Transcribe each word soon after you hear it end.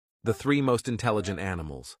The three most intelligent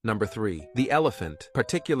animals. Number 3. The elephant,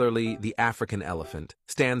 particularly the African elephant,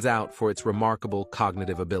 stands out for its remarkable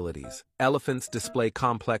cognitive abilities. Elephants display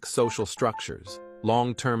complex social structures,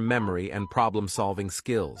 long-term memory, and problem-solving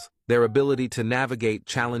skills. Their ability to navigate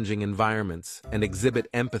challenging environments and exhibit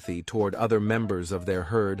empathy toward other members of their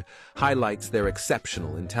herd highlights their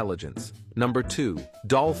exceptional intelligence. Number 2.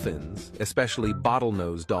 Dolphins, especially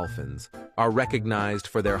bottlenose dolphins, are recognized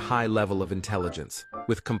for their high level of intelligence.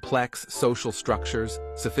 With complex social structures,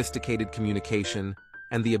 sophisticated communication,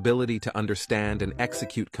 and the ability to understand and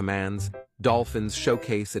execute commands, dolphins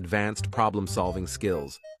showcase advanced problem-solving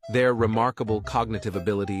skills. Their remarkable cognitive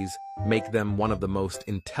abilities make them one of the most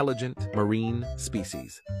intelligent marine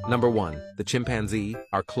species. Number 1. The chimpanzee,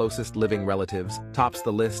 our closest living relatives, tops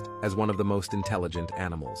the list as one of the most intelligent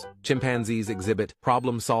animals. Chimpanzees exhibit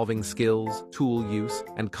problem-solving skills, tool use,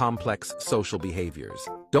 and complex social behaviors.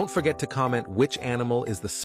 Don't forget to comment which animal is the